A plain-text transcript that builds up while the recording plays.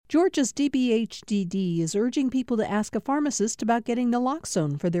Georgia's DBHDD is urging people to ask a pharmacist about getting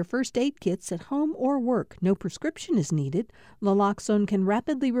naloxone for their first aid kits at home or work. No prescription is needed. Naloxone can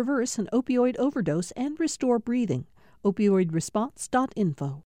rapidly reverse an opioid overdose and restore breathing.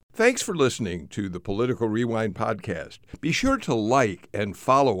 Opioidresponse.info. Thanks for listening to the Political Rewind podcast. Be sure to like and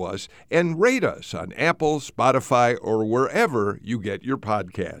follow us and rate us on Apple, Spotify, or wherever you get your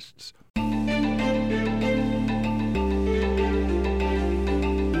podcasts.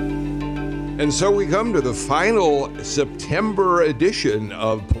 And so we come to the final September edition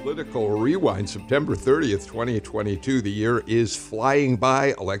of Political Rewind, September 30th, 2022. The year is flying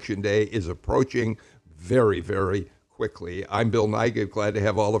by. Election day is approaching very, very quickly. I'm Bill Nigut, glad to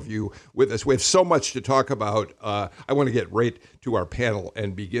have all of you with us. We have so much to talk about. I want to get right to our panel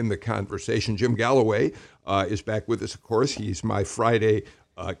and begin the conversation. Jim Galloway is back with us, of course. He's my Friday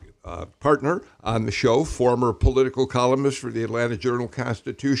partner on the show, former political columnist for the Atlanta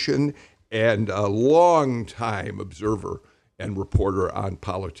Journal-Constitution, and a long-time observer and reporter on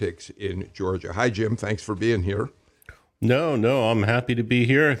politics in Georgia. Hi, Jim. Thanks for being here. No, I'm happy to be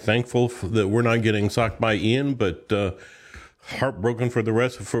here. Thankful that we're not getting socked by Ian, but heartbroken for the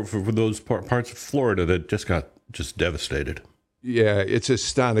rest, for those parts of Florida that just got devastated. Yeah, it's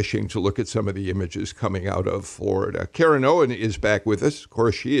astonishing to look at some of the images coming out of Florida. Karen Owen is back with us. Of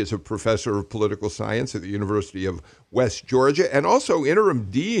course, she is a professor of political science at the University of West Georgia and also interim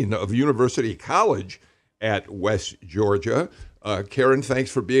dean of University College at West Georgia. Karen,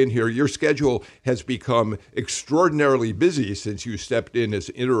 thanks for being here. Your schedule has become extraordinarily busy since you stepped in as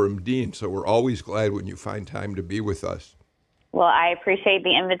interim dean, so we're always glad when you find time to be with us. Well, I appreciate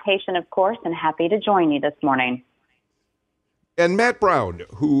the invitation, of course, and happy to join you this morning. And Matt Brown,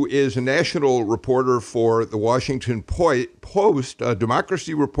 who is a national reporter for the Washington Post, a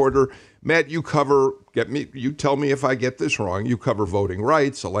democracy reporter. Matt, you tell me if I get this wrong, you cover voting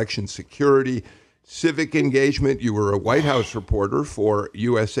rights, election security, civic engagement. You were a White House reporter for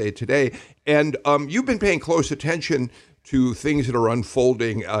USA Today. And you've been paying close attention to things that are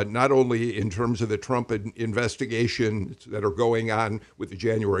unfolding, not only in terms of the Trump investigations that are going on with the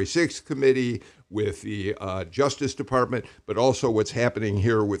January 6th committee, with the Justice Department, but also what's happening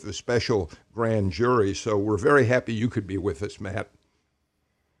here with the special grand jury. So we're very happy you could be with us, Matt.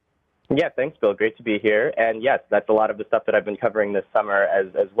 Yeah, thanks, Bill. Great to be here. And yes, that's a lot of the stuff that I've been covering this summer,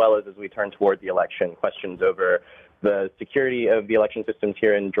 as well as we turn toward the election. Questions over the security of the election systems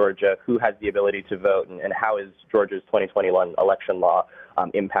here in Georgia, who has the ability to vote, and how is Georgia's 2021 election law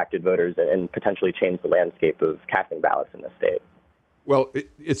impacted voters and potentially changed the landscape of casting ballots in the state. Well,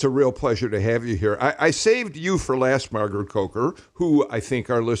 it's a real pleasure to have you here. I saved you for last, Margaret Coker, who I think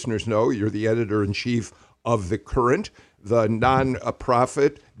our listeners know. You're the editor-in-chief of The Current, the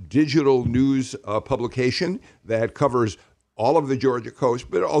non-profit digital news publication that covers all of the Georgia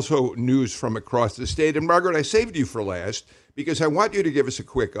coast, but also news from across the state. And Margaret, I saved you for last because I want you to give us a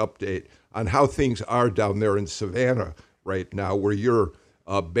quick update on how things are down there in Savannah right now, where you're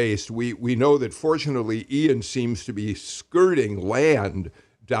based. We know that fortunately Ian seems to be skirting land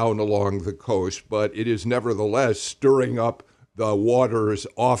down along the coast, but it is nevertheless stirring up the waters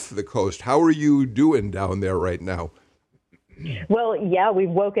off the coast. How are you doing down there right now? Well, yeah, we've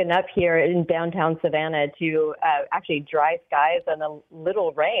woken up here in downtown Savannah to actually dry skies and a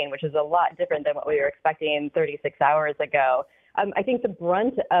little rain, which is a lot different than what we were expecting 36 hours ago. I think the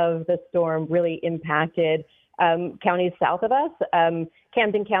brunt of the storm really impacted counties south of us.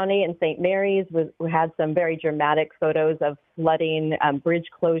 Camden County and St. Mary's had some very dramatic photos of flooding, bridge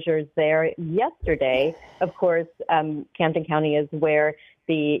closures there. Yesterday, of course, Camden County is where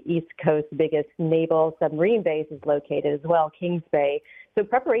the East Coast's biggest naval submarine base is located as well, Kings Bay. So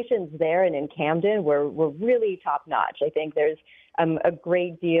preparations there and in Camden were really top-notch. I think there's a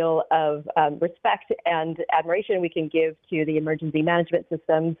great deal of respect and admiration we can give to the emergency management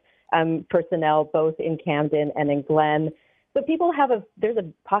systems personnel, both in Camden and in Glen. So people there's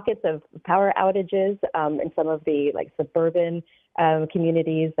pockets of power outages in some of the suburban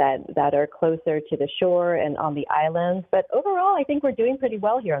communities that are closer to the shore and on the islands. But overall, I think we're doing pretty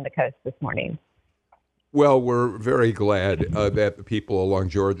well here on the coast this morning. Well, we're very glad that the people along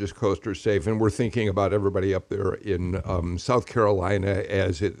Georgia's coast are safe, and we're thinking about everybody up there in South Carolina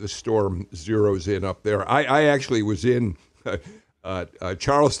as the storm zeroes in up there. I actually was in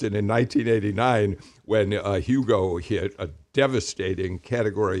Charleston in 1989 when Hugo hit a devastating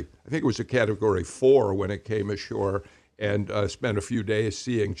category. I think it was a category 4 when it came ashore, and spent a few days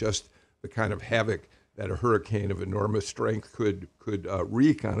seeing just the kind of havoc that a hurricane of enormous strength could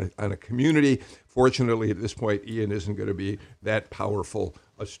wreak on a community. Fortunately, at this point, Ian isn't going to be that powerful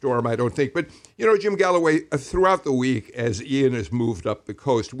a storm, I don't think. But, Jim Galloway, throughout the week, as Ian has moved up the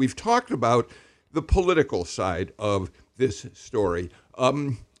coast, we've talked about the political side of this story.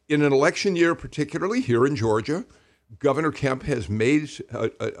 In an election year, particularly here in Georgia, Governor Kemp has made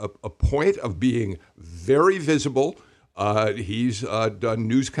a point of being very visible. He's done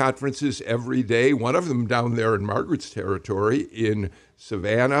news conferences every day, one of them down there in Margaret's territory in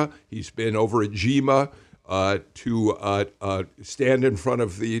Savannah. He's been over at GEMA to stand in front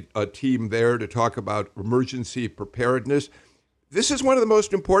of the team there to talk about emergency preparedness. This is one of the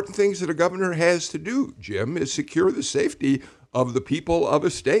most important things that a governor has to do, Jim, is secure the safety of the people of a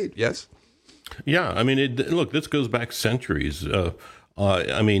state, yes? Yeah, I mean, look, this goes back centuries. The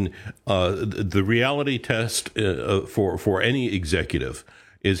reality test for any executive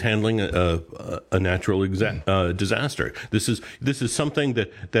is handling a natural disaster. This is something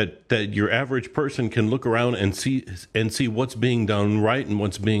that your average person can look around and see what's being done right and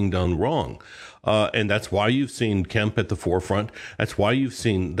what's being done wrong. And that's why you've seen Kemp at the forefront. That's why you've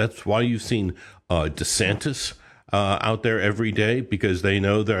seen DeSantis out there every day, because they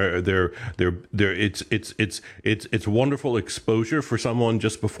know it's wonderful exposure for someone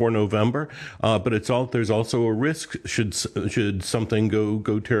just before November, but there's also a risk should something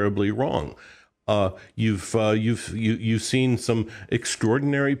go terribly wrong. You've seen some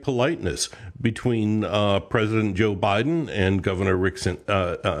extraordinary politeness between President Joe Biden and Governor Ron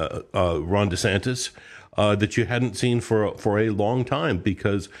DeSantis that you hadn't seen for a long time,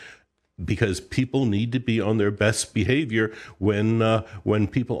 because people need to be on their best behavior when other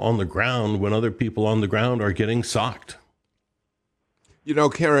people on the ground are getting socked.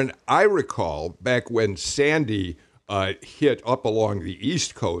 Karen, I recall back when Sandy hit up along the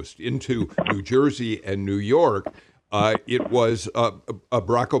East Coast into New Jersey and New York. It was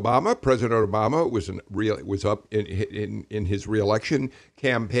Barack Obama, President Obama, was up in his reelection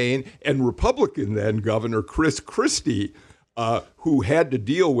campaign, and Republican then Governor Chris Christie, who had to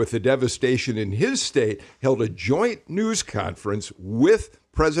deal with the devastation in his state, held a joint news conference with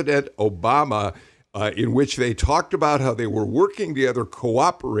President Obama in which they talked about how they were working together,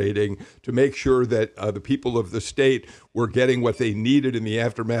 cooperating to make sure that the people of the state were getting what they needed in the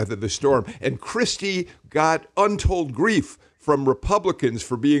aftermath of the storm. And Christie got untold grief from Republicans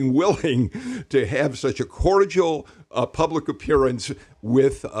for being willing to have such a cordial public appearance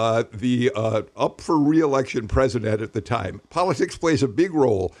with the up for re-election president at the time. Politics plays a big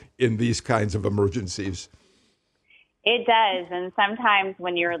role in these kinds of emergencies. It does. And sometimes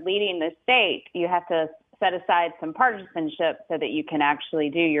when you're leading the state, you have to set aside some partisanship so that you can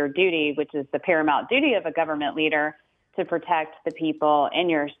actually do your duty, which is the paramount duty of a government leader, to protect the people in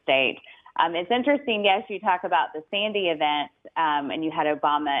your state. It's interesting, yes, you talk about the Sandy event, and you had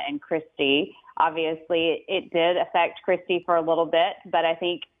Obama and Christie. Obviously, it did affect Christie for a little bit, but I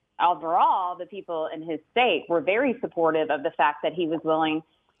think overall the people in his state were very supportive of the fact that he was willing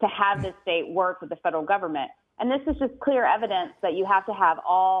to have the state work with the federal government. And this is just clear evidence that you have to have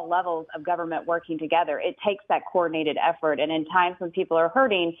all levels of government working together. It takes that coordinated effort. And in times when people are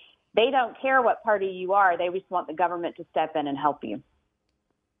hurting, they don't care what party you are. They just want the government to step in and help you.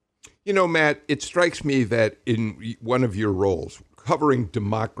 Matt, it strikes me that in one of your roles, covering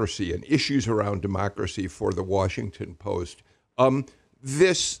democracy and issues around democracy for the Washington Post,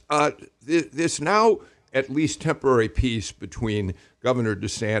 this now at least temporary peace between Governor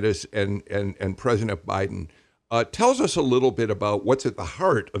DeSantis and President Biden tells us a little bit about what's at the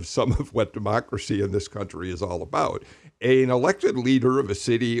heart of some of what democracy in this country is all about. An elected leader of a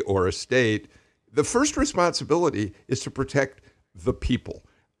city or a state, the first responsibility is to protect the people.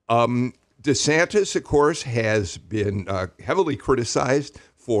 DeSantis, of course, has been heavily criticized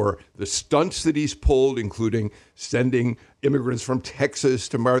for the stunts that he's pulled, including sending immigrants from Texas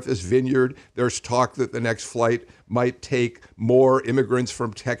to Martha's Vineyard. There's talk that the next flight might take more immigrants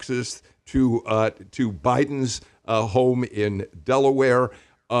from Texas to Biden's home in Delaware.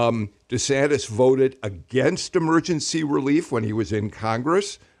 DeSantis voted against emergency relief when he was in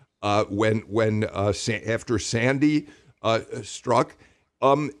Congress, after Sandy struck.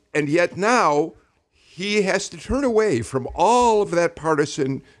 And yet now he has to turn away from all of that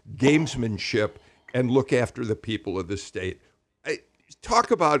partisan gamesmanship and look after the people of the state.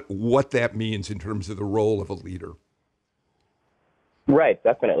 Talk about what that means in terms of the role of a leader. Right,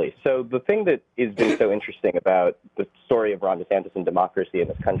 definitely. So the thing that has been so interesting about the story of Ron DeSantis and democracy in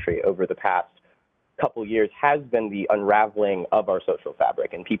this country over the past couple years has been the unraveling of our social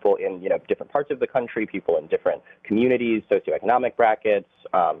fabric, and people in different parts of the country, people in different communities, socioeconomic brackets,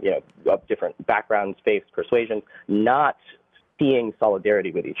 of different backgrounds, faiths, persuasions, not seeing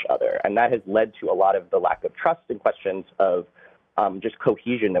solidarity with each other, and that has led to a lot of the lack of trust and questions of just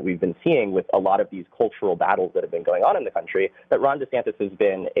cohesion that we've been seeing with a lot of these cultural battles that have been going on in the country that Ron DeSantis has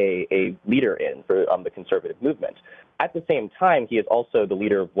been a leader in for the conservative movement. At the same time, he is also the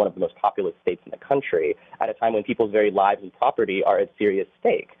leader of one of the most populous states in the country at a time when people's very lives and property are at serious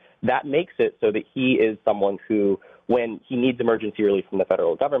stake. That makes it so that he is someone who, when he needs emergency relief from the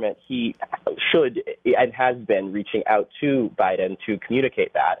federal government, he should and has been reaching out to Biden to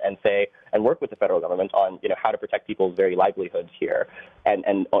communicate that and say and work with the federal government on how to protect people's very livelihoods here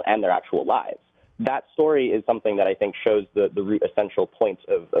and their actual lives. That story is something that I think shows the root essential points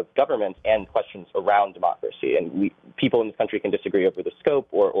of government and questions around democracy. And people in this country can disagree over the scope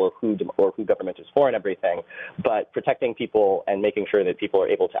or who government is for and everything, but protecting people and making sure that people are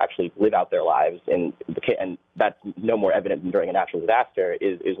able to actually live out their lives, and that's no more evident than during a natural disaster,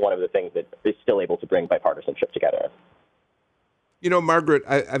 is one of the things that is still able to bring bipartisanship together. Margaret,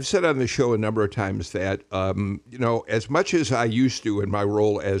 I've said on the show a number of times that, as much as I used to in my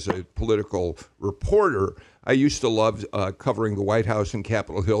role as a political reporter, I used to love covering the White House and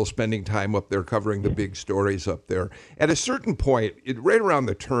Capitol Hill, spending time up there covering the big stories up there. At a certain point, right around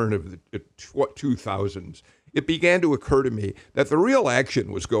the turn of the 2000s, it began to occur to me that the real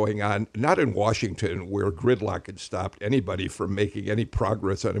action was going on not in Washington, where gridlock had stopped anybody from making any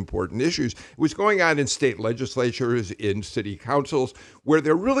progress on important issues. It was going on in state legislatures, in city councils, where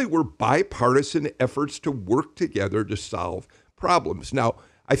there really were bipartisan efforts to work together to solve problems. Now,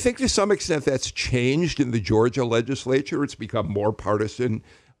 I think to some extent that's changed in the Georgia legislature. It's become more partisan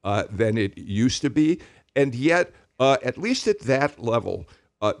than it used to be. And yet, at least at that level,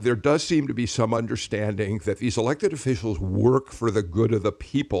 there does seem to be some understanding that these elected officials work for the good of the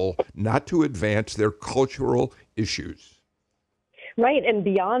people, not to advance their cultural issues. Right, and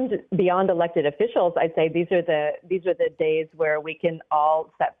beyond elected officials, I'd say these are the days where we can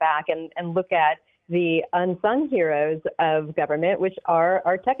all step back and look at the unsung heroes of government, which are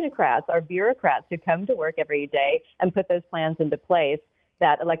our technocrats, our bureaucrats who come to work every day and put those plans into place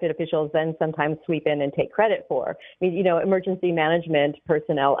that elected officials then sometimes sweep in and take credit for. I mean, emergency management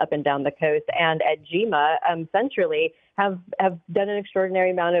personnel up and down the coast and at GEMA centrally have done an extraordinary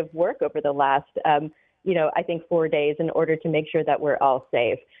amount of work over the last, I think 4 days in order to make sure that we're all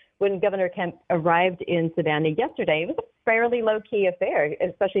safe. When Governor Kemp arrived in Savannah yesterday, it was a fairly low-key affair,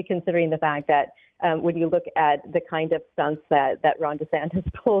 especially considering the fact that when you look at the kind of stunts that Ron DeSantis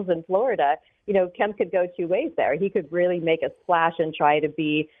pulls in Florida, Kemp could go two ways there. He could really make a splash and try to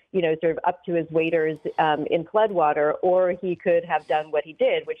be, sort of up to his waders in floodwater, or he could have done what he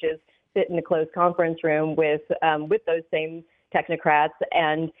did, which is sit in a closed conference room with those same technocrats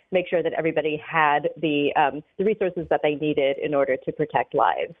and make sure that everybody had the resources that they needed in order to protect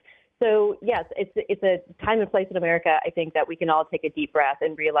lives. So, yes, it's a time and place in America, I think, that we can all take a deep breath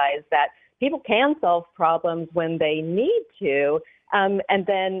and realize that people can solve problems when they need to, and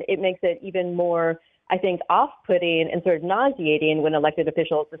then it makes it even more, I think, off-putting and sort of nauseating when elected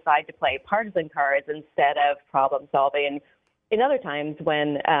officials decide to play partisan cards instead of problem-solving. In other times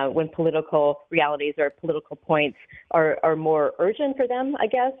when political realities or political points are more urgent for them, I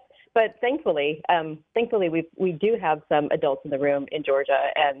guess. But thankfully, we do have some adults in the room in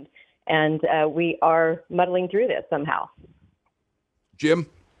Georgia, and we are muddling through this somehow. Jim?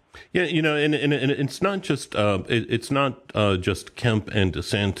 Yeah, and it's not just just Kemp and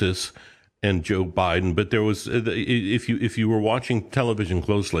DeSantis and Joe Biden, but there was, if you were watching television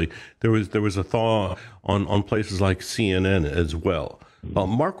closely, there was a thaw on places like CNN as well.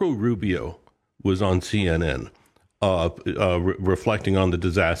 Marco Rubio was on CNN, reflecting on the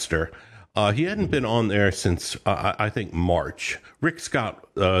disaster. He hadn't been on there since I think March. Rick Scott,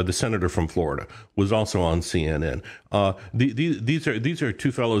 the senator from Florida, was also on CNN. These are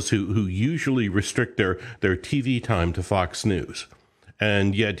two fellows who usually restrict their TV time to Fox News.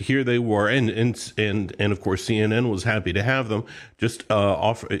 And yet here they were, and of course CNN was happy to have them, just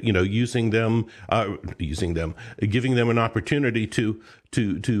giving them an opportunity to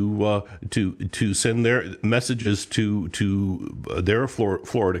send their messages to their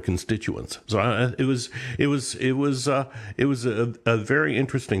Florida constituents. So it was a very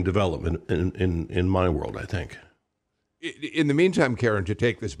interesting development in my world, I think. In the meantime, Karen, to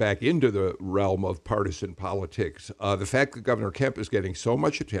take this back into the realm of partisan politics, the fact that Governor Kemp is getting so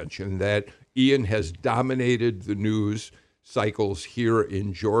much attention, that Ian has dominated the news cycles here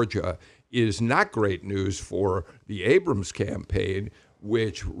in Georgia, is not great news for the Abrams campaign,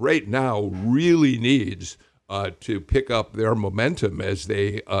 which right now really needs to pick up their momentum as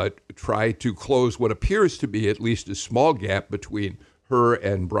they try to close what appears to be at least a small gap between her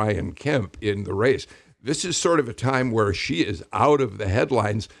and Brian Kemp in the race. This is sort of a time where she is out of the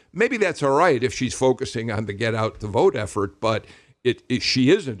headlines. Maybe that's all right if she's focusing on the get out the vote effort, but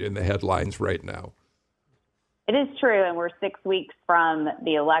she isn't in the headlines right now. It is true, and we're 6 weeks from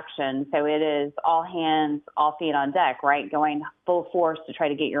the election, so it is all hands, all feet on deck, right? Going full force to try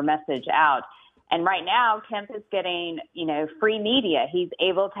to get your message out. And right now, Kemp is getting, free media. He's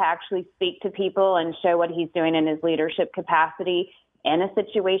able to actually speak to people and show what he's doing in his leadership capacity in a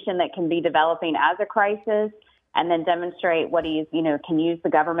situation that can be developing as a crisis, and then demonstrate what he's, can use the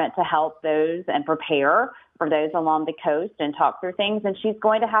government to help those and prepare for those along the coast and talk through things. And she's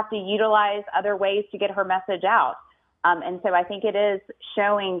going to have to utilize other ways to get her message out. And so I think it is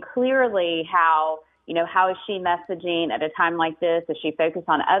showing clearly how is she messaging at a time like this? Is she focused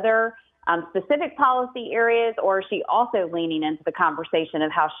on other specific policy areas, or is she also leaning into the conversation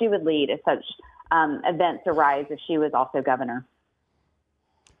of how she would lead if such events arise if she was also governor?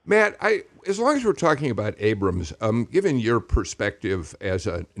 Matt, as long as we're talking about Abrams, given your perspective as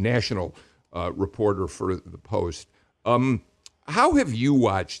a national reporter for the Post, how have you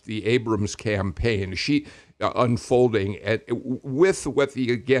watched the Abrams campaign? She unfolding with what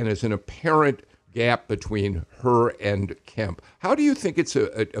again is an apparent gap between her and Kemp. How do you think it's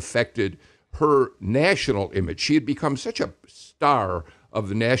affected her national image? She had become such a star of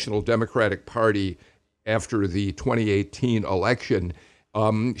the National Democratic Party after the 2018 election.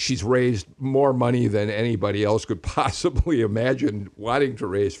 She's raised more money than anybody else could possibly imagine wanting to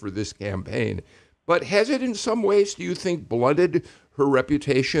raise for this campaign. But has it in some ways, do you think, blunted her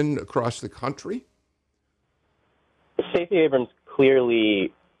reputation across the country? Stacey Abrams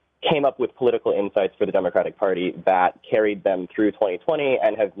clearly came up with political insights for the Democratic Party that carried them through 2020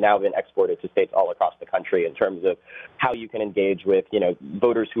 and have now been exported to states all across the country in terms of how you can engage with,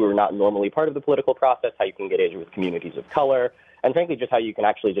 voters who are not normally part of the political process, how you can engage with communities of color, and frankly, just how you can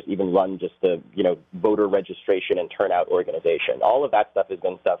actually just even run just the, voter registration and turnout organization. All of that stuff has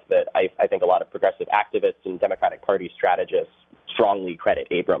been stuff that I think a lot of progressive activists and Democratic Party strategists strongly credit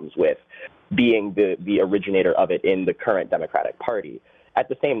Abrams with being the originator of it in the current Democratic Party. At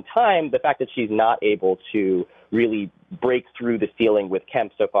the same time, the fact that she's not able to really break through the ceiling with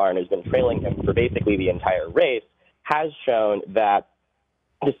Kemp so far and has been trailing him for basically the entire race has shown that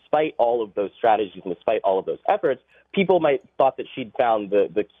despite all of those strategies and despite all of those efforts, people might thought that she'd found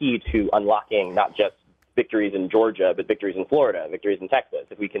the key to unlocking not just victories in Georgia, but victories in Florida, victories in Texas.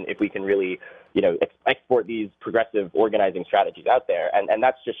 If we can really, export these progressive organizing strategies out there, and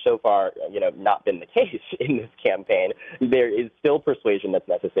that's just so far, not been the case in this campaign. There is still persuasion that's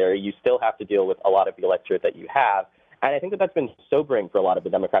necessary. You still have to deal with a lot of the electorate that you have. And I think that that's been sobering for a lot of the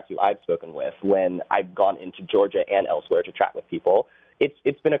Democrats who I've spoken with when I've gone into Georgia and elsewhere to chat with people.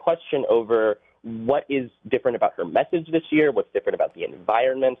 It's been a question over what is different about her message this year, what's different about the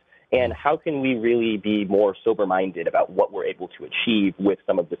environment, and how can we really be more sober-minded about what we're able to achieve with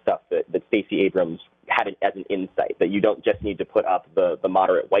some of the stuff that Stacey Abrams had as an insight, that you don't just need to put up the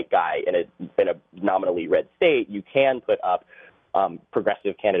moderate white guy in a nominally red state. You can put up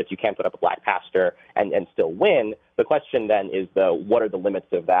progressive candidates. You can put up a black pastor and still win. The question then is what are the limits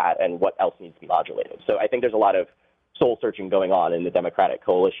of that and what else needs to be modulated? So I think there's a lot of soul searching going on in the Democratic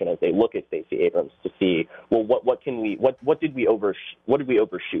coalition as they look at Stacey Abrams to see, well, what did we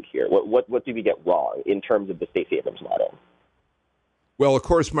overshoot here? What did we get wrong in terms of the Stacey Abrams model? Well, of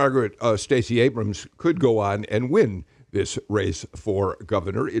course, Margaret, Stacey Abrams could go on and win this race for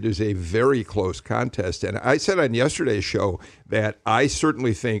governor. It is a very close contest. And I said on yesterday's show that I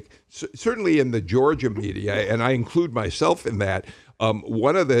certainly think, certainly in the Georgia media, and I include myself in that,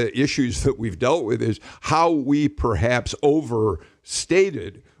 one of the issues that we've dealt with is how we perhaps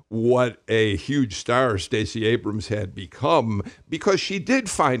overstated what a huge star Stacey Abrams had become, because she did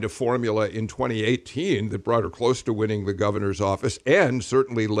find a formula in 2018 that brought her close to winning the governor's office and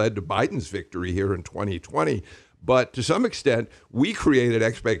certainly led to Biden's victory here in 2020. But to some extent, we created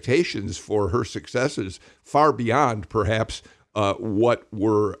expectations for her successes far beyond perhaps what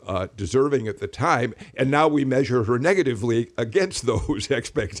were deserving at the time. And now we measure her negatively against those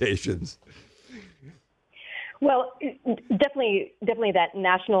expectations. Well, definitely that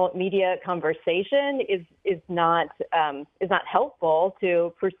national media conversation is not helpful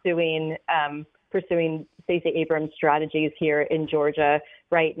to pursuing Stacey Abrams' strategies here in Georgia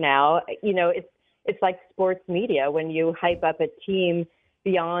right now. It's like sports media when you hype up a team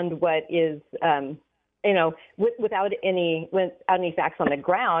beyond what is, without any facts on the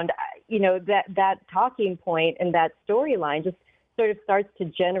ground. That talking point and that storyline just sort of starts to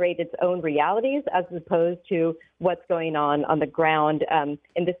generate its own realities as opposed to what's going on the ground,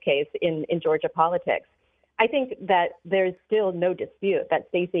 in this case, in Georgia politics. I think that there's still no dispute that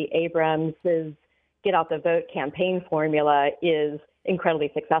Stacey Abrams' Get Out the Vote campaign formula is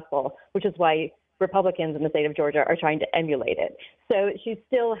incredibly successful, which is why Republicans in the state of Georgia are trying to emulate it. So she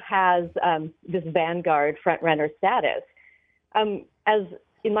still has this vanguard front-runner status. As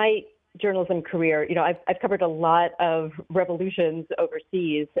in my journalism career, I've covered a lot of revolutions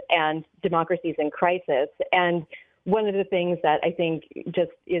overseas and democracies in crisis. And one of the things that I think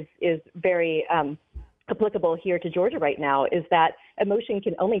just is very applicable here to Georgia right now is that emotion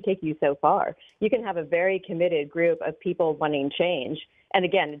can only take you so far. You can have a very committed group of people wanting change. And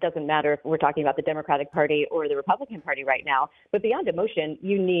again, it doesn't matter if we're talking about the Democratic Party or the Republican Party right now, but beyond emotion,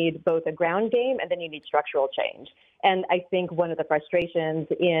 you need both a ground game and then you need structural change. And I think one of the frustrations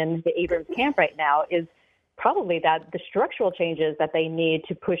in the Abrams camp right now is probably that the structural changes that they need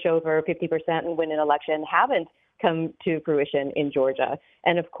to push over 50% and win an election haven't come to fruition in Georgia.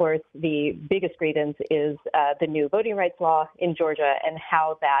 And of course, the biggest grievance is the new voting rights law in Georgia and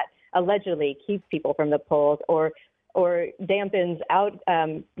how that allegedly keeps people from the polls or dampens out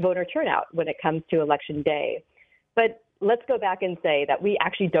voter turnout when it comes to Election Day. But let's go back and say that we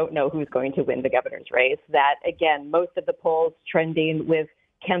actually don't know who's going to win the governor's race. That, again, most of the polls trending with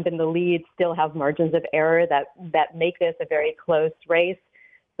Kemp in the lead still have margins of error that make this a very close race.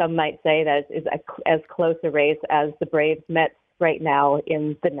 Some might say that it's as close a race as the Braves Mets right now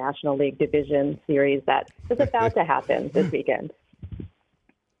in the National League Division Series that is about to happen this weekend.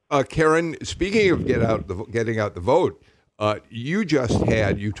 Karen, speaking of getting out the vote,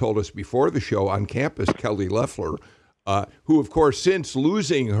 you told us before the show on campus, Kelly Loeffler, who, of course, since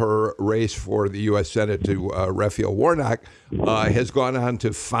losing her race for the U.S. Senate to Raphael Warnock, has gone on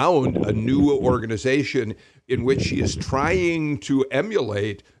to found a new organization in which she is trying to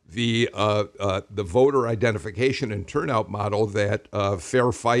emulate the voter identification and turnout model that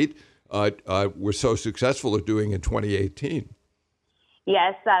Fair Fight was so successful at doing in 2018.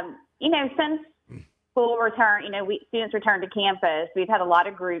 Yes, since school return, students return to campus, we've had a lot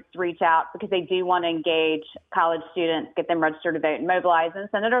of groups reach out because they do want to engage college students, get them registered to vote and mobilize. And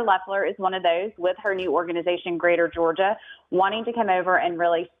Senator Loeffler is one of those with her new organization, Greater Georgia, wanting to come over and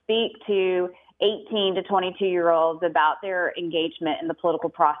really speak to 18 to 22-year-olds about their engagement in the political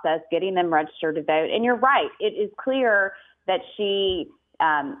process, getting them registered to vote. And you're right, it is clear that she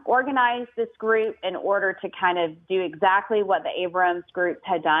organized this group in order to kind of do exactly what the Abrams group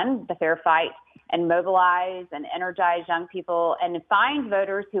had done, the Fair Fight, and mobilize and energize young people and find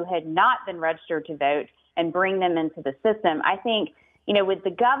voters who had not been registered to vote and bring them into the system. I think, with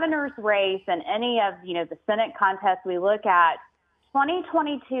the governor's race and any of, the Senate contests we look at,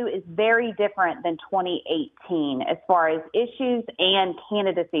 2022 is very different than 2018 as far as issues and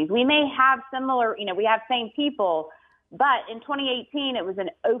candidacies. We may have similar, we have same people, but in 2018, it was an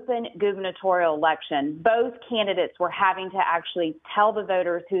open gubernatorial election. Both candidates were having to actually tell the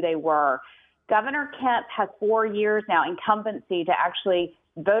voters who they were. Governor Kemp has 4 years now incumbency to actually,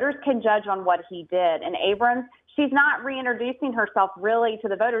 voters can judge on what he did. And Abrams, she's not reintroducing herself really to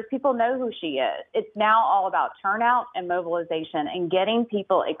the voters. People know who she is. It's now all about turnout and mobilization and getting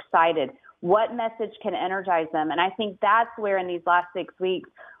people excited. What message can energize them? And I think that's where in these last 6 weeks,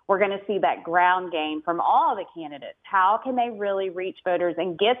 we're going to see that ground game from all the candidates. How can they really reach voters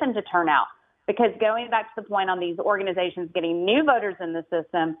and get them to turn out? Because going back to the point on these organizations getting new voters in the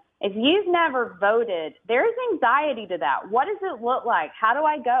system, if you've never voted, there's anxiety to that. What does it look like? How do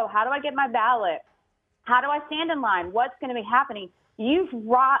I go? How do I get my ballot? How do I stand in line? What's going to be happening? You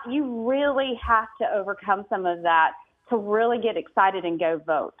really have to overcome some of that to really get excited and go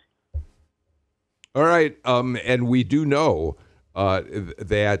vote. All right. And we do know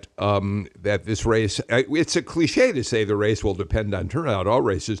that this race, it's a cliche to say the race will depend on turnout. All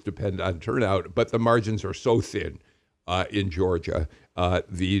races depend on turnout, but the margins are so thin in Georgia.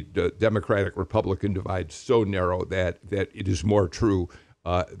 The Democratic-Republican divide so narrow that it is more true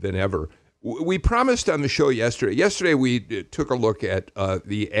than ever. We promised on the show yesterday. Yesterday we took a look at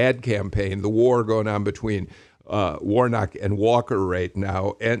the ad campaign, the war going on between Warnock and Walker right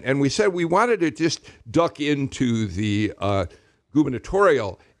now, and we said we wanted to just duck into the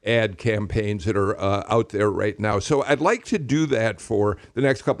gubernatorial ad campaigns that are out there right now. So I'd like to do that for the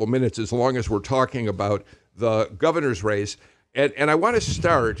next couple of minutes, as long as we're talking about the governor's race. And I want to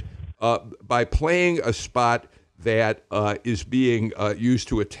start by playing a spot that is being used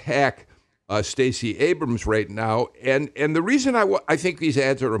to attack Stacey Abrams right now. And the reason I think these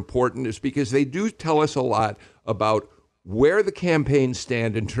ads are important is because they do tell us a lot about where the campaigns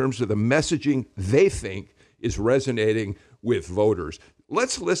stand in terms of the messaging they think is resonating with voters.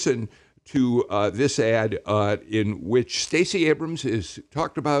 Let's listen to this ad in which Stacey Abrams is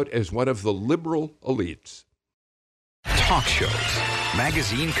talked about as one of the liberal elites. Talk shows,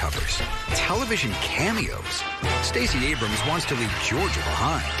 magazine covers, television cameos. Stacey Abrams wants to leave Georgia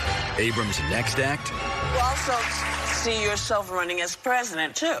behind. Abrams' next act? You also see yourself running as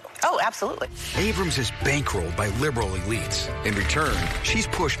president, too. Oh, absolutely. Abrams is bankrolled by liberal elites. In return, she's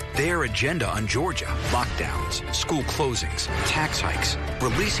pushed their agenda on Georgia. Lockdowns, school closings, tax hikes,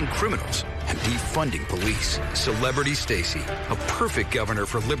 releasing criminals, and defunding police. Celebrity Stacey, a perfect governor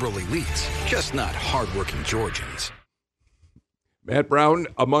for liberal elites, just not hardworking Georgians. Matt Brown,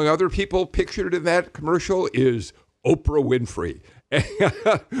 among other people pictured in that commercial, is Oprah Winfrey.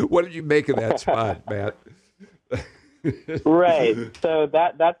 What did you make of that spot, Matt? Right. So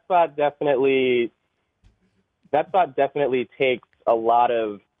that spot definitely takes a lot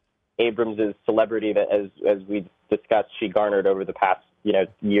of Abrams's celebrity that, as we discussed, she garnered over the past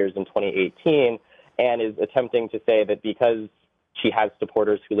years in 2018, and is attempting to say that because she has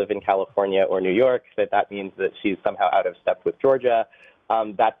supporters who live in California or New York, that means that she's somehow out of step with Georgia.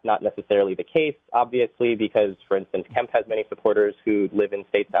 That's not necessarily the case, obviously, because, for instance, Kemp has many supporters who live in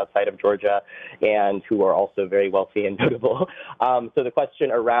states outside of Georgia and who are also very wealthy and notable. So the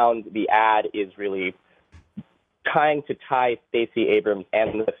question around the ad is really trying to tie Stacey Abrams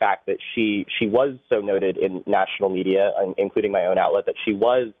and the fact that she was so noted in national media, including my own outlet, that she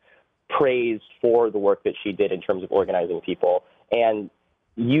was praised for the work that she did in terms of organizing people, and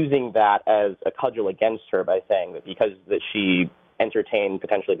using that as a cudgel against her by saying that because that she entertained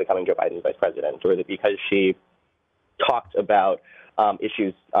potentially becoming Joe Biden's vice president, or that because she talked about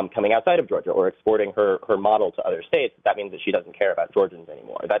issues coming outside of Georgia or exporting her model to other states, that means that she doesn't care about Georgians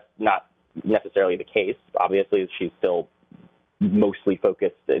anymore. That's not necessarily the case. Obviously, she's still mostly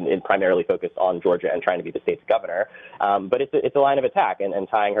focused and primarily focused on Georgia and trying to be the state's governor. But it's a line of attack, and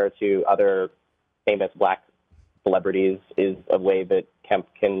tying her to other famous black celebrities is a way that Kemp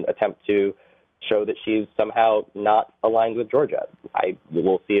can attempt to show that she's somehow not aligned with Georgia.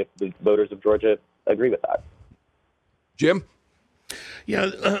 We'll see if the voters of Georgia agree with that. Jim? Yeah,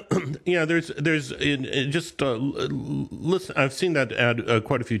 There's just listen. I've seen that ad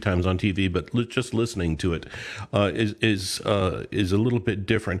quite a few times on TV, but just listening to it is a little bit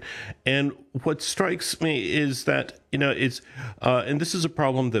different. And what strikes me is that it's and this is a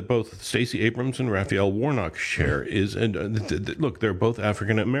problem that both Stacey Abrams and Raphael Warnock share. Look, they're both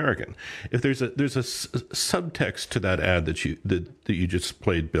African American. If there's a subtext to that ad that you just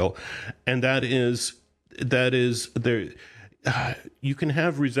played, Bill, and that is there. You can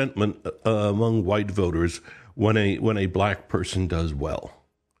have resentment among white voters when a black person does well.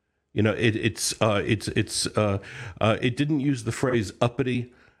 It didn't use the phrase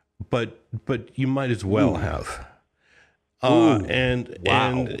uppity, but you might as well have. There's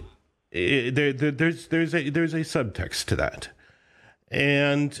a subtext to that,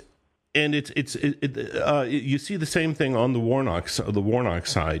 and you see the same thing on the Warnock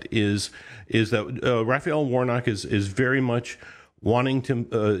side is that Raphael Warnock is very much wanting to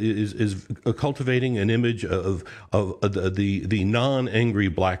is cultivating an image of the non-angry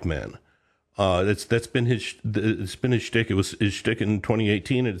black man. That's been his shtick. It was his shtick in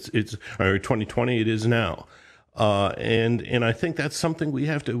 2018. It's or 2020. It is now. And I think that's something you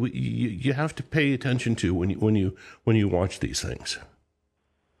have to pay attention to when you watch these things.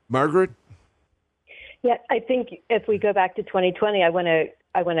 Margaret? Yeah, I think if we go back to 2020, I want to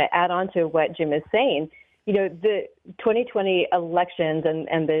add on to what Jim is saying. The 2020 elections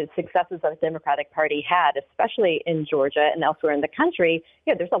and the successes that the Democratic Party had, especially in Georgia and elsewhere in the country,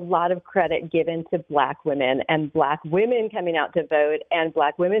 there's a lot of credit given to black women and black women coming out to vote and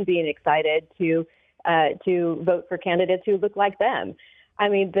black women being excited to vote for candidates who look like them. I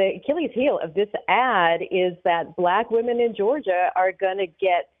mean, the Achilles heel of this ad is that black women in Georgia are going to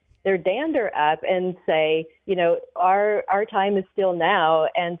get their dander up and say, our time is still now,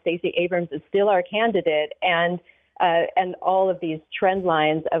 and Stacey Abrams is still our candidate, and all of these trend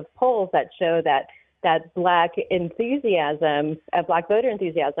lines of polls that show that black enthusiasm, black voter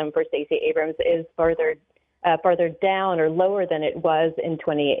enthusiasm for Stacey Abrams is further down or lower than it was in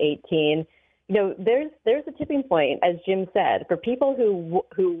 2018. There's a tipping point, as Jim said, for people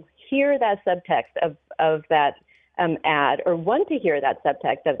who hear that subtext of that ad or want to hear that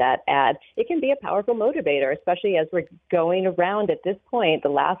subtext of that ad. It can be a powerful motivator, especially as we're going around at this point, the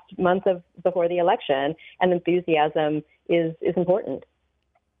last month before the election, and enthusiasm is important.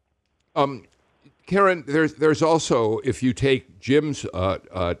 Karen, there's also, if you take Jim's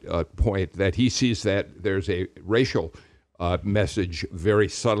point that he sees that there's a racial message very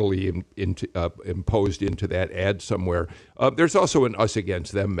subtly imposed into that ad somewhere. There's also an us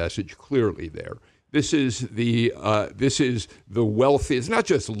against them message clearly there. This is the wealthy. It's not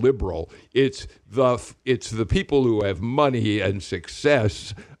just liberal. It's the people who have money and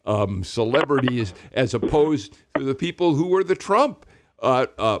success, celebrities, as opposed to the people who are the Trump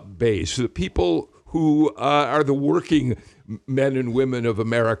base, the people who are the working men and women of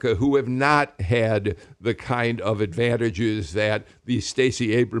America who have not had the kind of advantages that the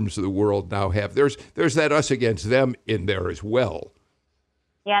Stacey Abrams of the world now have. There's that us against them in there as well.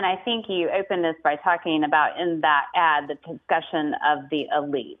 Yeah, and I think you opened this by talking about in that ad the discussion of the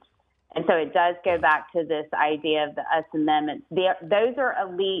elite. And so it does go back to this idea of the us and them. Those are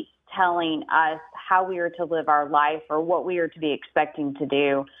elites telling us how we are to live our life or what we are to be expecting to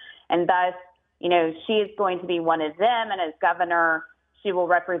do. And thus, she is going to be one of them. And as governor, she will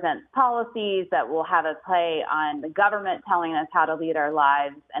represent policies that will have a play on the government telling us how to lead our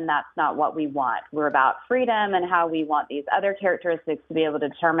lives. And that's not what we want. We're about freedom and how we want these other characteristics to be able to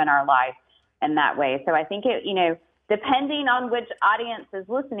determine our life in that way. So I think depending on which audience is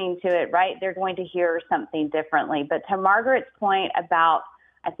listening to it, right, they're going to hear something differently. But to Margaret's point about,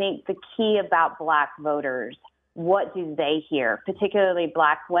 I think the key about Black voters, what do they hear, particularly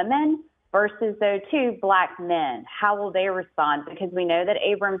Black women versus, though, too, Black men? How will they respond? Because we know that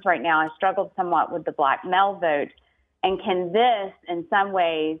Abrams right now has struggled somewhat with the Black male vote. And can this, in some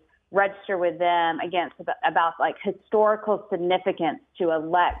ways, register with them against about like historical significance to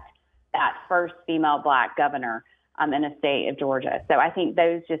elect that first female Black governor in a state of Georgia? So I think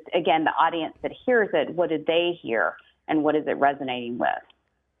those just, again, the audience that hears it, what did they hear and what is it resonating with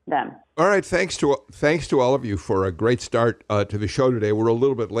them? All right. Thanks to all of you for a great start to the show today. We're a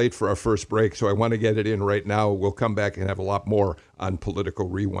little bit late for our first break, so I want to get it in right now. We'll come back and have a lot more on Political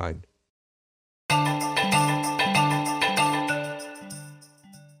Rewind.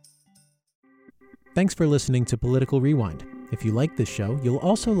 Thanks for listening to Political Rewind. If you like this show, you'll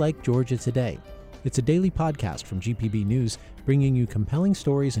also like Georgia Today. It's a daily podcast from GPB News, bringing you compelling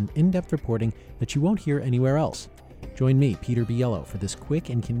stories and in-depth reporting that you won't hear anywhere else. Join me, Peter Biello, for this quick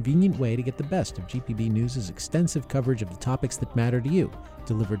and convenient way to get the best of GPB News' extensive coverage of the topics that matter to you,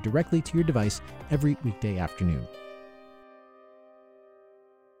 delivered directly to your device every weekday afternoon.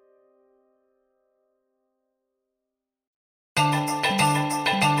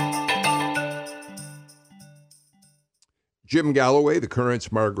 Jim Galloway, The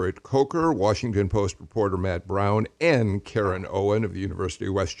Current's Margaret Coker, Washington Post reporter Matt Brown, and Karen Owen of the University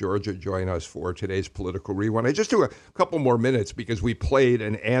of West Georgia join us for today's Political Rewind. I just do a couple more minutes because we played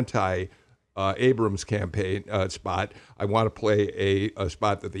an anti-Abrams campaign spot. I want to play a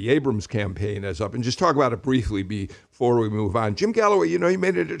spot that the Abrams campaign has up and just talk about it briefly before we move on. Jim Galloway, you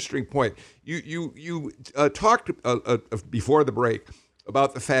made an interesting point. You talked before the break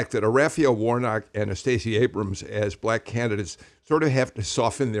about the fact that a Raphael Warnock and a Stacey Abrams as Black candidates sort of have to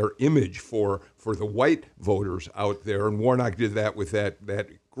soften their image for the white voters out there. And Warnock did that with that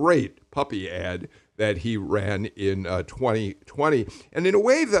great puppy ad that he ran in 2020. And in a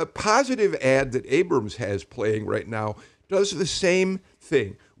way, the positive ad that Abrams has playing right now does the same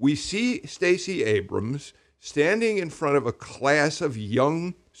thing. We see Stacey Abrams standing in front of a class of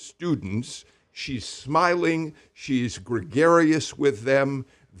young students. She's smiling, she's gregarious with them.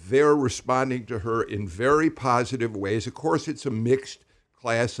 They're responding to her in very positive ways. Of course, it's a mixed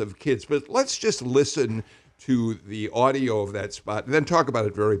class of kids, but let's just listen to the audio of that spot and then talk about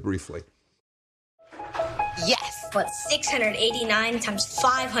it very briefly. Yes. But 689 times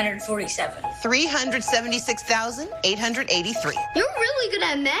 547. 376,883. You're really good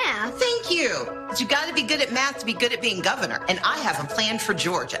at math. Thank you. But you got to be good at math to be good at being governor. And I have a plan for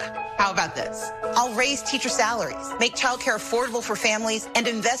Georgia. How about this? I'll raise teacher salaries, make childcare affordable for families, and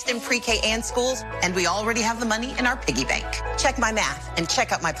invest in pre-K and schools. And we already have the money in our piggy bank. Check my math and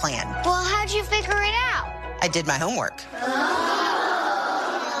check out my plan. Well, how'd you figure it out? I did my homework.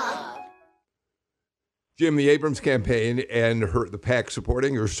 Jim, the Abrams campaign and the PAC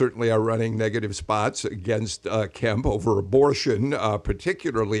supporting her certainly are running negative spots against Kemp over abortion,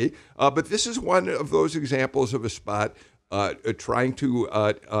 particularly. But this is one of those examples of a spot trying to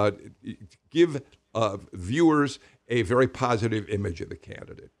give viewers a very positive image of the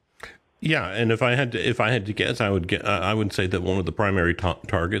candidate. Yeah, and if I had to guess, I would say that one of the primary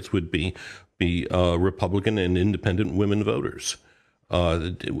targets would be Republican and independent women voters.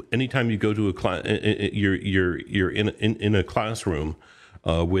 Anytime you go to a class, you're in a classroom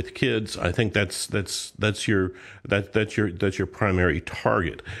with kids. I think that's your primary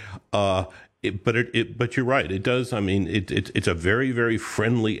target. But you're right. It does. I mean, it's a very, very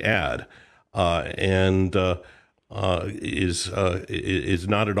friendly ad, and is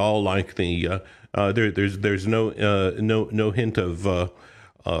not at all like the there's no hint of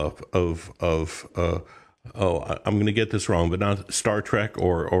I'm going to get this wrong, but not Star Trek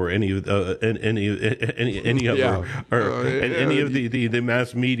or any other any of the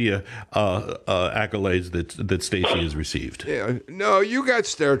mass media accolades that Stacey has received. Yeah, no, you got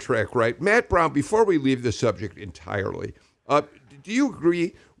Star Trek right, Matt Brown. Before we leave the subject entirely, do you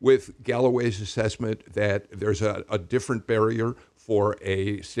agree with Galloway's assessment that there's a different barrier for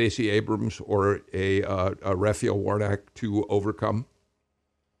a Stacey Abrams or a Raphael Warnock to overcome?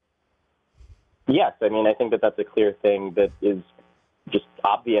 Yes, I mean, I think that that's a clear thing that is just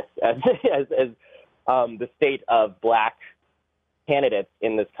obvious as the state of black candidates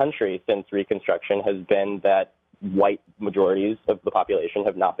in this country since Reconstruction has been that white majorities of the population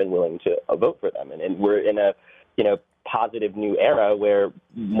have not been willing to vote for them. And we're in a, positive new era where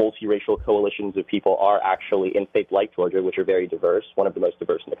multiracial coalitions of people are actually in states like Georgia, which are very diverse, one of the most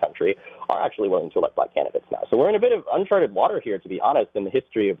diverse in the country, are actually willing to elect black candidates now. So we're in a bit of uncharted water here, to be honest, in the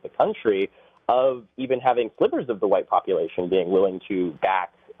history of the country, of even having slivers of the white population being willing to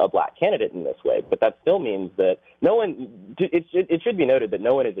back a black candidate in this way. But that still means that it should be noted that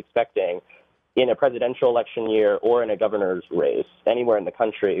no one is expecting in a presidential election year or in a governor's race anywhere in the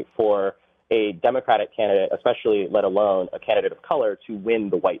country for a Democratic candidate, especially let alone a candidate of color, to win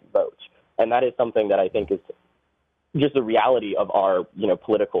the white vote. And that is something that I think is just the reality of our,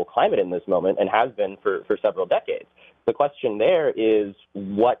 political climate in this moment and has been for several decades. The question there is,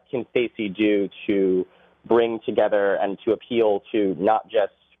 what can Stacey do to bring together and to appeal to not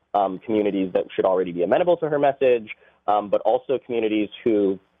just communities that should already be amenable to her message, but also communities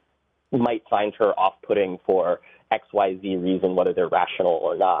who might find her off-putting for XYZ reason, whether they're rational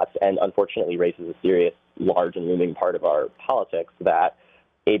or not. And unfortunately, race is a serious, large, and looming part of our politics that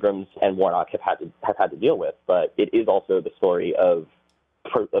Abrams and Warnock have had to deal with. But it is also the story of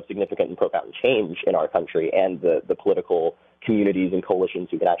significant and profound change in our country and the political communities and coalitions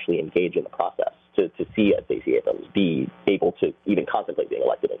who can actually engage in the process to see a Stacey Abrams be able to even contemplate being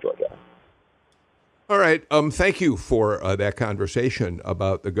elected in Georgia. All right. Thank you for that conversation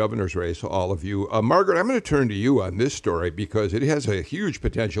about the governor's race, all of you. Margaret, I'm going to turn to you on this story because it has a huge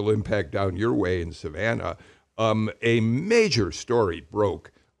potential impact down your way in Savannah. A major story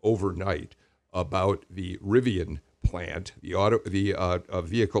broke overnight about the Rivian plant, the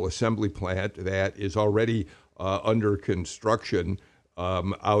vehicle assembly plant that is already under construction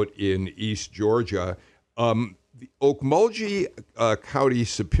out in East Georgia. The Okmulgee County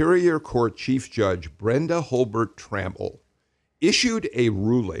Superior Court Chief Judge Brenda Holbert Trammell issued a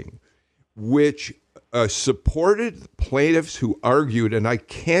ruling which supported plaintiffs who argued, and I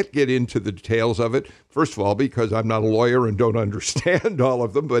can't get into the details of it, first of all, because I'm not a lawyer and don't understand all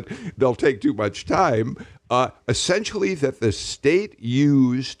of them, but they'll take too much time, essentially that the state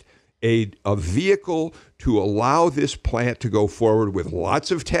used a vehicle to allow this plant to go forward with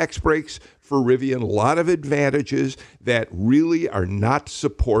lots of tax breaks for Rivian, a lot of advantages that really are not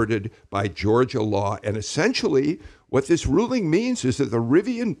supported by Georgia law. And essentially, what this ruling means is that the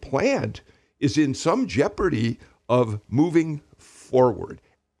Rivian plant is in some jeopardy of moving forward.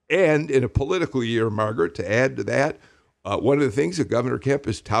 And in a political year, Margaret, to add to that, one of the things that Governor Kemp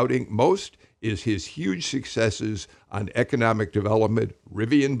is touting most is his huge successes on economic development,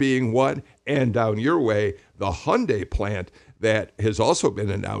 Rivian being one, and down your way, the Hyundai plant that has also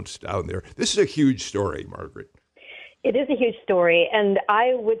been announced down there. This is a huge story, Margaret. It is a huge story, and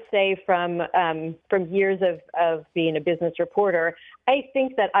I would say from years of being a business reporter, I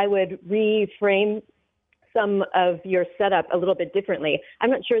think that I would reframe some of your setup a little bit differently. I'm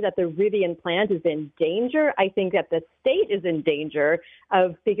not sure that the Rivian plant is in danger. I think that the state is in danger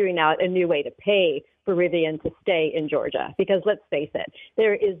of figuring out a new way to pay for Rivian to stay in Georgia. Because let's face it,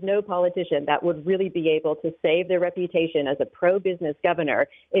 there is no politician that would really be able to save their reputation as a pro-business governor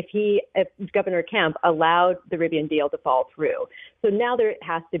if Governor Kemp allowed the Rivian deal to fall through. So now there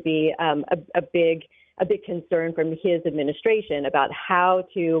has to be a big concern from his administration about how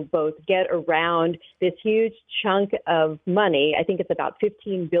to both get around this huge chunk of money. I think it's about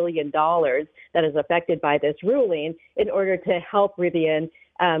 $15 billion that is affected by this ruling in order to help Rivian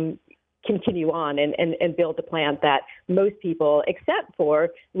continue on and build the plant that most people, except for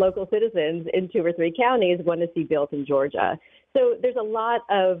local citizens in 2 or 3 counties, want to see built in Georgia. So there's a lot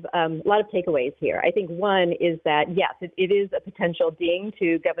of takeaways here. I think one is that, yes, it is a potential ding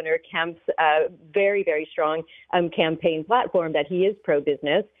to Governor Kemp's very, very strong campaign platform that he is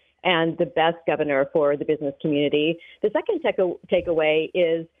pro-business and the best governor for the business community. The second takeaway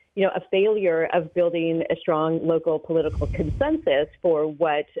is a failure of building a strong local political consensus for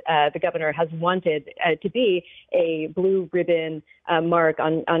what the governor has wanted to be a blue ribbon mark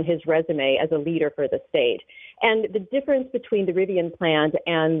on his resume as a leader for the state. And the difference between the Rivian plant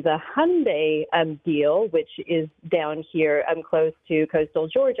and the Hyundai deal, which is down here close to coastal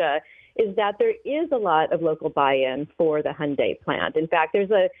Georgia, is that there is a lot of local buy-in for the Hyundai plant. In fact,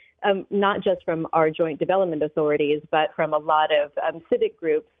 there's not just from our joint development authorities, but from a lot of civic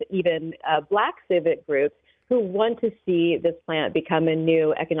groups, even Black civic groups, who want to see this plant become a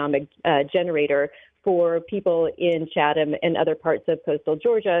new economic generator for people in Chatham and other parts of coastal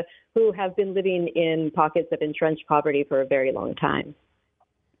Georgia who have been living in pockets of entrenched poverty for a very long time.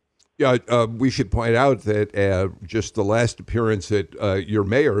 Yeah, we should point out that just the last appearance that your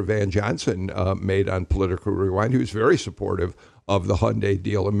mayor, Van Johnson, made on Political Rewind, he was very supportive of the Hyundai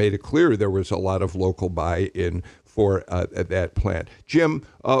deal and made it clear there was a lot of local buy-in for that plant. Jim,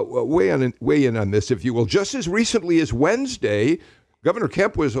 weigh in on this, if you will. Just as recently as Wednesday, Governor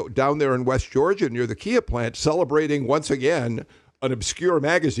Kemp was down there in West Georgia near the Kia plant celebrating once again an obscure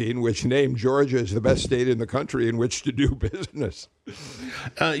magazine which named Georgia as the best state in the country in which to do business.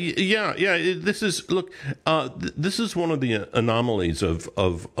 This is one of the anomalies of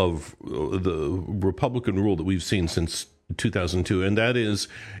the Republican rule that we've seen since 2002, and that is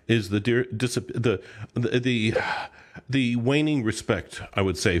the waning respect, I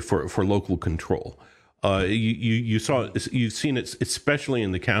would say, for local control. You've seen it especially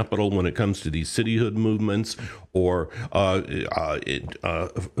in the Capitol when it comes to these cityhood movements, or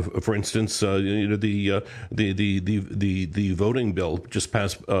for instance, the voting bill just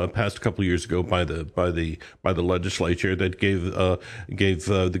passed a couple of years ago by the legislature that gave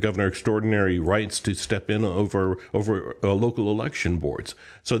the governor extraordinary rights to step in over local election boards.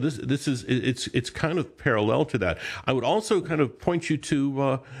 So it's kind of parallel to that. I would also kind of point you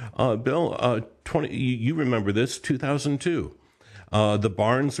to Bill. You remember this, 2002, the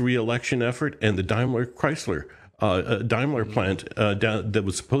Barnes re-election effort and the Daimler plant that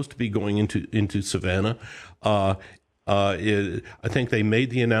was supposed to be going into Savannah. I think they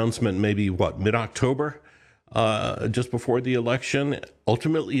made the announcement maybe mid-October, just before the election.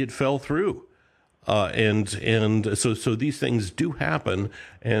 Ultimately, it fell through. And so these things do happen,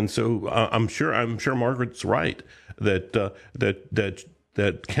 and so I'm sure Margaret's right that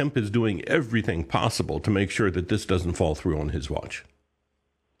Kemp is doing everything possible to make sure that this doesn't fall through on his watch.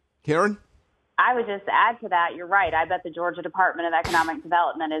 Karen? I would just add to that, you're right. I bet the Georgia Department of Economic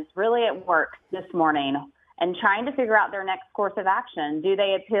Development is really at work this morning and trying to figure out their next course of action. Do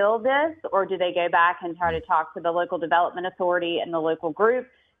they appeal this, or do they go back and try to talk to the local development authority and the local group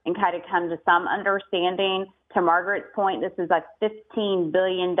and kind of come to some understanding? To Margaret's point, this is a $15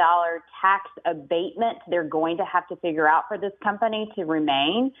 billion tax abatement they're going to have to figure out for this company to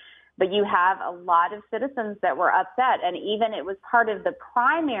remain. But you have a lot of citizens that were upset, and even it was part of the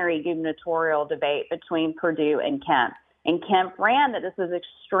primary gubernatorial debate between Perdue and Kemp. And Kemp ran that this was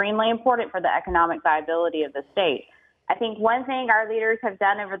extremely important for the economic viability of the state. I think one thing our leaders have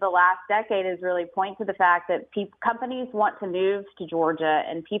done over the last decade is really point to the fact that companies want to move to Georgia,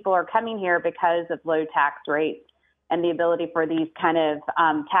 and people are coming here because of low tax rates and the ability for these kind of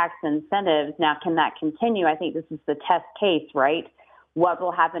tax incentives. Now, can that continue? I think this is the test case, right? What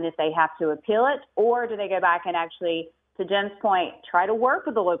will happen if they have to appeal it, or do they go back and actually, to Jim's point, try to work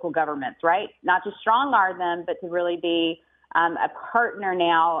with the local governments, right? Not to strong-arm them, but to really be a partner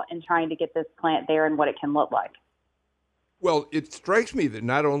now in trying to get this plant there and what it can look like. Well, it strikes me that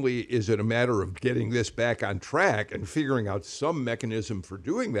not only is it a matter of getting this back on track and figuring out some mechanism for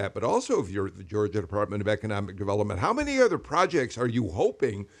doing that, but also if you're the Georgia Department of Economic Development, how many other projects are you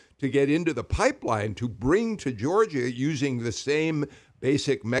hoping to get into the pipeline to bring to Georgia using the same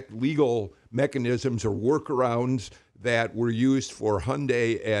basic legal mechanisms or workarounds that were used for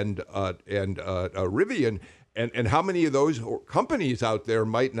Hyundai and Rivian? And how many of those companies out there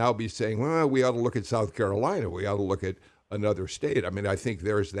might now be saying, well, we ought to look at South Carolina, we ought to look at another state? I mean, I think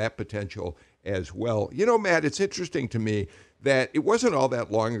there's that potential as well. You know, Matt, it's interesting to me that it wasn't all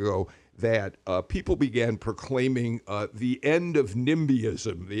that long ago that people began proclaiming the end of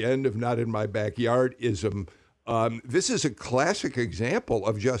NIMBYism, the end of not in my backyardism. This is a classic example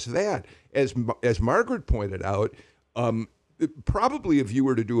of just that. As Margaret pointed out, probably if you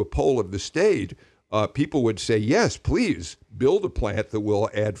were to do a poll of the state, people would say, yes, please build a plant that will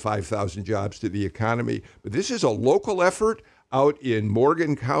add 5,000 jobs to the economy. But this is a local effort out in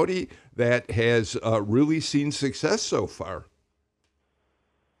Morgan County that has really seen success so far.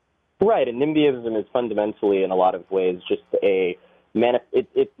 Right, and NIMBYism is fundamentally, in a lot of ways, just it's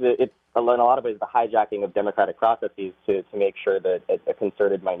in a lot of ways, the hijacking of democratic processes to make sure that a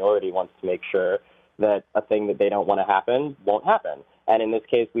concerted minority wants to make sure that a thing that they don't want to happen won't happen. And in this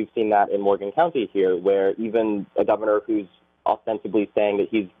case, we've seen that in Morgan County here, where even a governor who's ostensibly saying that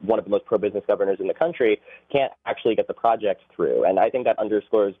he's one of the most pro-business governors in the country can't actually get the project through. And I think that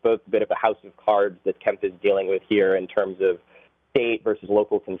underscores both a bit of a house of cards that Kemp is dealing with here in terms of state versus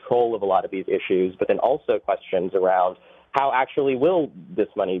local control of a lot of these issues, but then also questions around how actually will this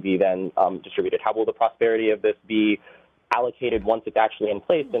money be then distributed? How will the prosperity of this be allocated once it's actually in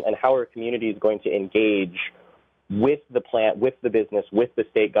place? And how are communities going to engage with the plant, with the business, with the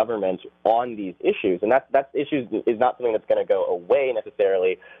state government on these issues? And that issue is not something that's going to go away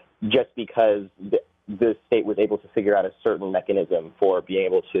necessarily just because the state was able to figure out a certain mechanism for being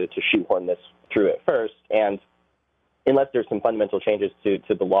able to shoehorn this through at first. And unless there's some fundamental changes to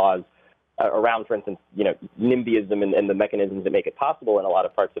the laws around, for instance, NIMBYism and the mechanisms that make it possible in a lot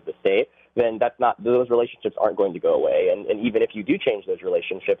of parts of the state, then those relationships aren't going to go away. And even if you do change those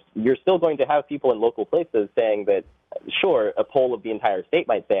relationships, you're still going to have people in local places saying that, sure, a poll of the entire state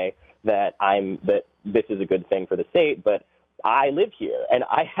might say that this is a good thing for the state, but I live here and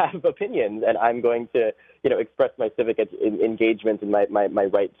I have opinions and I'm going to, express my civic engagement and my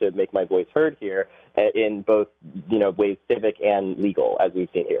right to make my voice heard here in both, ways civic and legal, as we've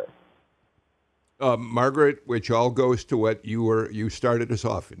seen here. Margaret, which all goes to what you started us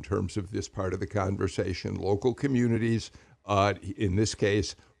off in terms of this part of the conversation, local communities, in this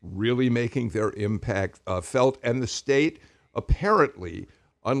case, really making their impact felt, and the state apparently,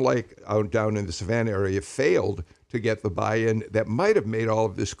 unlike down in the Savannah area, failed to get the buy-in that might have made all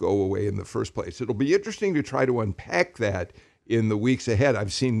of this go away in the first place. It'll be interesting to try to unpack that in the weeks ahead.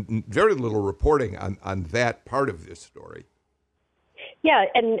 I've seen very little reporting on that part of this story. Yeah,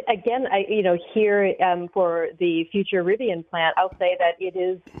 and again, here for the future Rivian plant, I'll say that it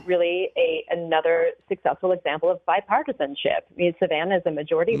is really another successful example of bipartisanship. I mean, Savannah is a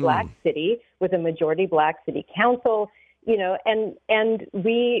majority black city with a majority black city council, and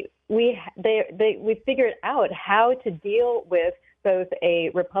we figured out how to deal with both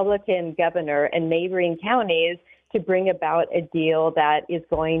a Republican governor and neighboring counties to bring about a deal that is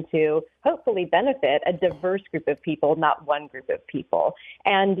going to hopefully benefit a diverse group of people, not one group of people.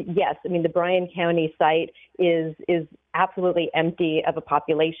 And yes, I mean, the Bryan County site is absolutely empty of a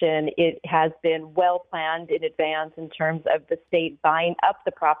population. It has been well planned in advance in terms of the state buying up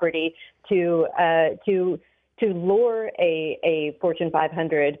the property to lure a Fortune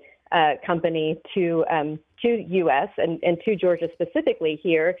 500 company to U.S. and to Georgia specifically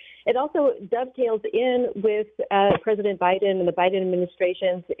here. It also dovetails in with President Biden and the Biden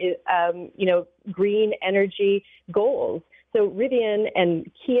administration's, green energy goals. So Rivian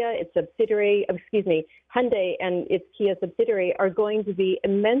and Kia, its subsidiary, Hyundai and its Kia subsidiary are going to be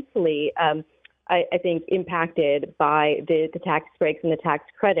immensely, I think, impacted by the tax breaks and the tax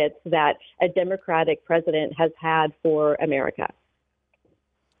credits that a Democratic president has had for America.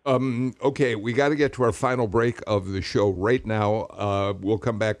 Okay, we got to get to our final break of the show right now. We'll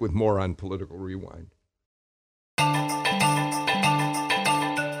come back with more on Political Rewind.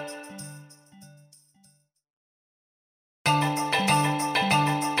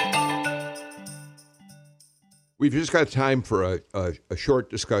 We've just got time for a short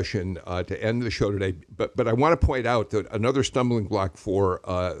discussion to end the show today, but I want to point out that another stumbling block for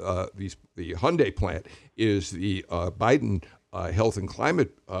the Hyundai plant is the Biden health and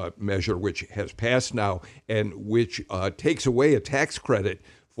climate measure, which has passed now and which takes away a tax credit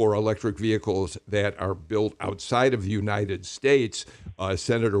for electric vehicles that are built outside of the United States.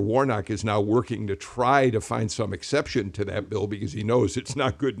 Senator Warnock is now working to try to find some exception to that bill because he knows it's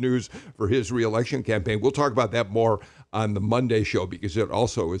not good news for his reelection campaign. We'll talk about that more on the Monday show because it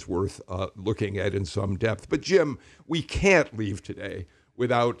also is worth looking at in some depth. But Jim, we can't leave today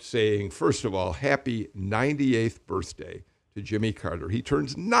without saying, first of all, happy 98th birthday to Jimmy Carter. He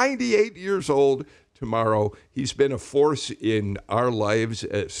turns 98 years old tomorrow. He's been a force in our lives.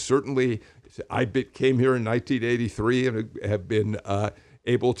 Certainly, I came here in 1983 and have been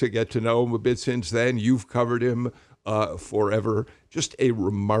able to get to know him a bit since then. You've covered him forever. Just a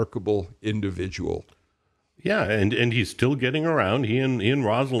remarkable individual. Yeah, and he's still getting around. He and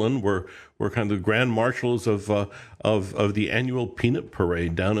Rosalind were kind of the grand marshals of the annual peanut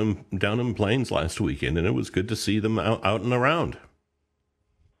parade down in Plains last weekend, and it was good to see them out and around.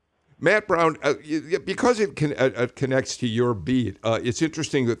 Matt Brown, because it connects to your beat, it's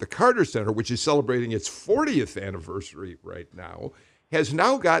interesting that the Carter Center, which is celebrating its 40th anniversary right now, has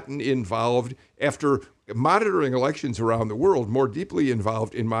now gotten involved after monitoring elections around the world, more deeply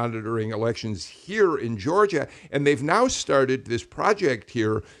involved in monitoring elections here in Georgia. And they've now started this project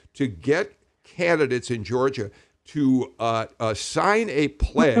here to get candidates in Georgia to sign a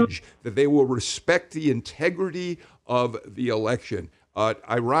pledge that they will respect the integrity of the election.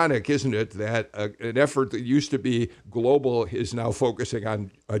 Ironic, isn't it, that an effort that used to be global is now focusing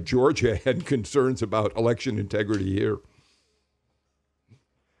on Georgia and concerns about election integrity here?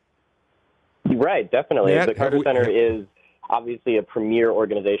 Right, definitely. Matt, the Carter Center is obviously a premier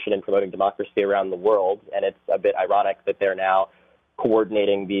organization in promoting democracy around the world, and it's a bit ironic that they're now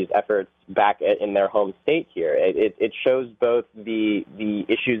coordinating these efforts back in their home state here. It shows both the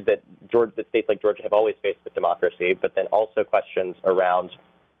issues that states like Georgia have always faced with democracy, but then also questions around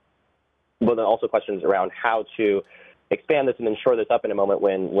how to expand this and then shore this up in a moment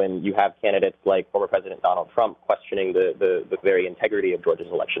when you have candidates like former President Donald Trump questioning the very integrity of Georgia's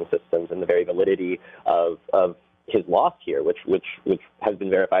election systems and the very validity of his loss here, which has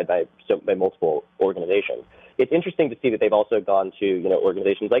been verified by multiple organizations. It's interesting to see that they've also gone to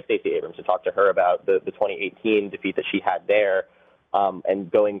organizations like Stacey Abrams to talk to her about the 2018 defeat that she had there,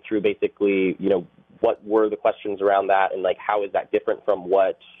 and going through basically what were the questions around that and like how is that different from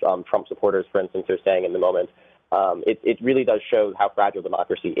what Trump supporters, for instance, are saying in the moment. It really does show how fragile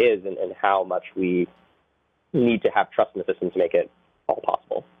democracy is and how much we need to have trust in the system to make it all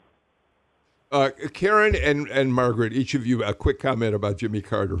possible. Karen and Margaret, each of you, a quick comment about Jimmy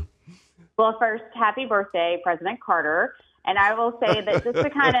Carter. Well, first, happy birthday, President Carter. And I will say that just to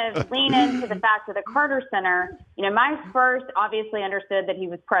kind of lean into the fact of the Carter Center, my first obviously understood that he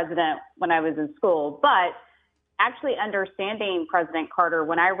was president when I was in school, but actually understanding President Carter,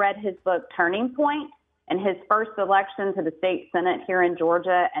 when I read his book, Turning Point, and his first election to the state Senate here in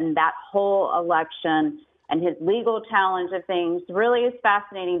Georgia, and that whole election and his legal challenge of things, really is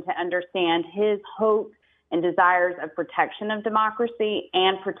fascinating to understand his hope and desires of protection of democracy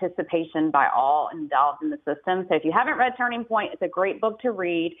and participation by all involved in the system. So if you haven't read Turning Point, it's a great book to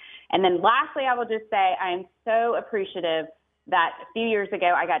read. And then lastly, I will just say I am so appreciative that a few years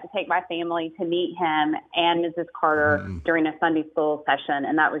ago I got to take my family to meet him and Mrs. Carter during a Sunday school session,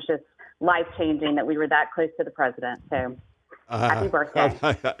 and that was just life-changing that we were that close to the president. So happy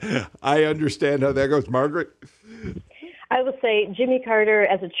birthday. I understand how that goes. Margaret? I will say Jimmy Carter,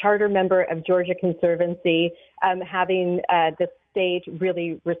 as a charter member of Georgia Conservancy, having the state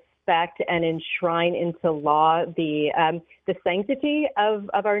really respect and enshrine into law the sanctity of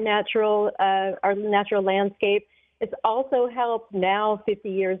our natural landscape. It's also helped now, 50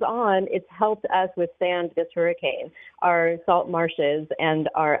 years on, it's helped us withstand this hurricane. Our salt marshes and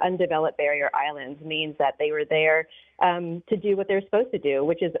our undeveloped barrier islands means that they were there to do what they're supposed to do,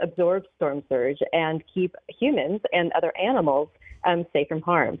 which is absorb storm surge and keep humans and other animals safe from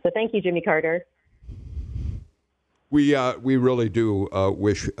harm. So thank you, Jimmy Carter. We really do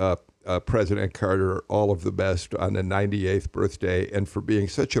wish President Carter all of the best on the 98th birthday and for being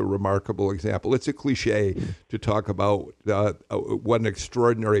such a remarkable example. It's a cliche to talk about what an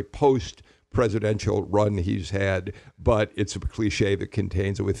extraordinary post-presidential run he's had, but it's a cliche that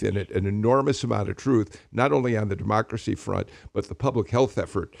contains within it an enormous amount of truth, not only on the democracy front, but the public health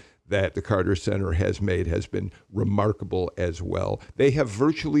effort that the Carter Center has made has been remarkable as well. They have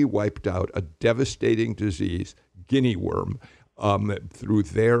virtually wiped out a devastating disease, guinea worm, through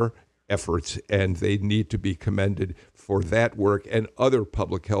their efforts, and they need to be commended for that work and other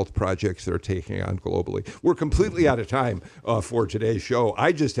public health projects they're taking on globally. We're completely out of time for today's show.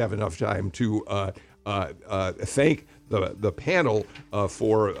 I just have enough time to thank the panel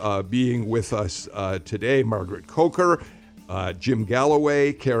for being with us today. Margaret Coker, Jim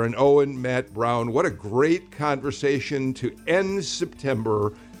Galloway, Karen Owen, Matt Brown. What a great conversation to end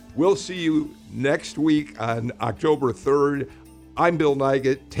September. We'll see you next week on October 3rd. I'm Bill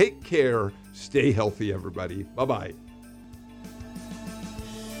Nigut. Take care. Stay healthy, everybody. Bye-bye.